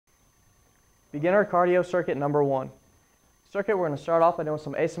Beginner cardio circuit number 1. Circuit, we're going to start off by doing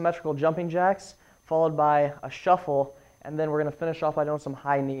some asymmetrical jumping jacks, followed by a shuffle, and then we're going to finish off by doing some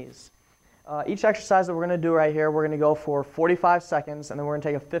high knees. Each exercise that we're going to do right here, we're going to go for 45 seconds, and then we're going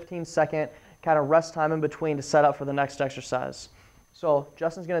to take a 15-second kind of rest time in between to set up for the next exercise. So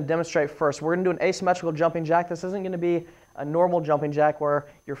Justin's going to demonstrate first. We're going to do an asymmetrical jumping jack. This isn't going to be a normal jumping jack where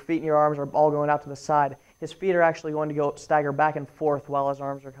your feet and your arms are all going out to the side. His feet are actually going to go stagger back and forth while his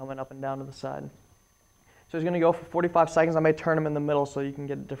arms are coming up and down to the side. So he's going to go for 45 seconds. I may turn him in the middle so you can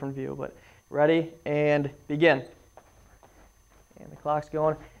get a different view. But ready, and begin. And the clock's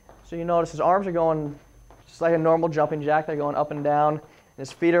going. So you notice his arms are going just like a normal jumping jack. They're going up and down. And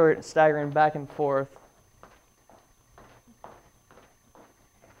his feet are staggering back and forth.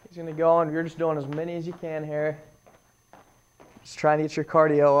 He's going to go, and you're just doing as many as you can here. Just trying to get your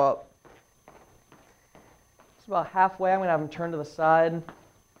cardio up. It's about halfway. I'm going to have him turn to the side.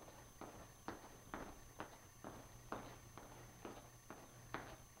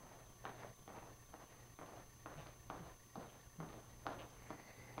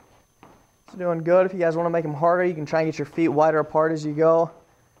 It's doing good. If you guys want to make them harder, you can try and get your feet wider apart as you go.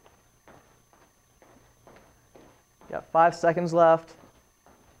 Got 5 seconds left.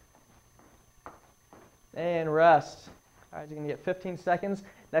 And rest. All right, you're going to get 15 seconds.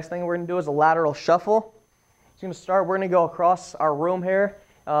 Next thing we're going to do is a lateral shuffle. It's going to start, we're going to go across our room here.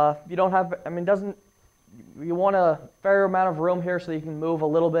 If you don't have, you want a fair amount of room here so you can move a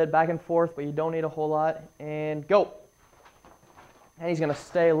little bit back and forth, but you don't need a whole lot. And go. And he's going to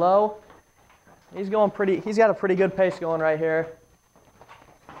stay low. He's got a pretty good pace going right here.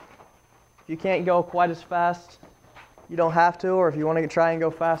 If you can't go quite as fast, you don't have to, or if you want to try and go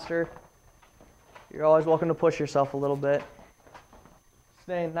faster, you're always welcome to push yourself a little bit.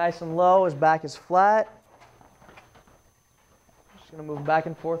 Staying nice and low, his back is flat. Just going to move back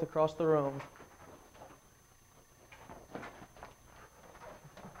and forth across the room.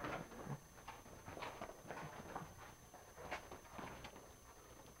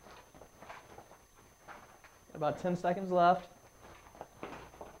 About 10 seconds left.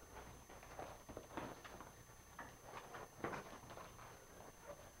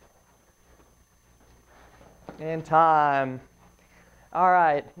 And time. All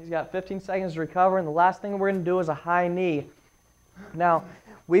right, he's got 15 seconds to recover, and the last thing we're going to do is a high knee. Now,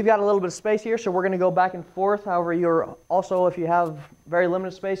 we've got a little bit of space here, so we're going to go back and forth. However, if you have very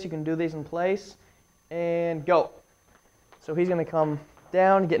limited space, you can do these in place. And go. So he's going to come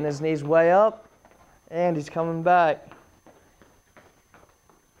down, getting his knees way up, and he's coming back.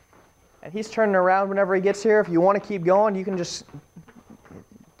 And he's turning around whenever he gets here. If you want to keep going, you can just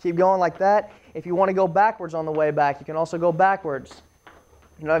keep going like that. If you want to go backwards on the way back, you can also go backwards.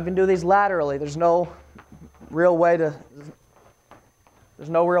 You know, you can do these laterally. There's no real wrong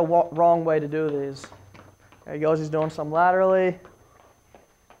way to do these. There he goes. He's doing some laterally.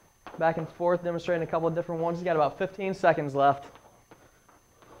 Back and forth, demonstrating a couple of different ones. He's got about 15 seconds left.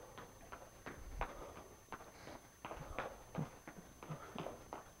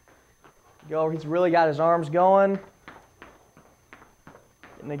 He's really got his arms going.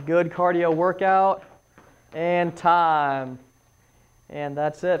 Getting a good cardio workout. And time. And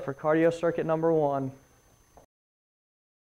that's it for cardio circuit number 1.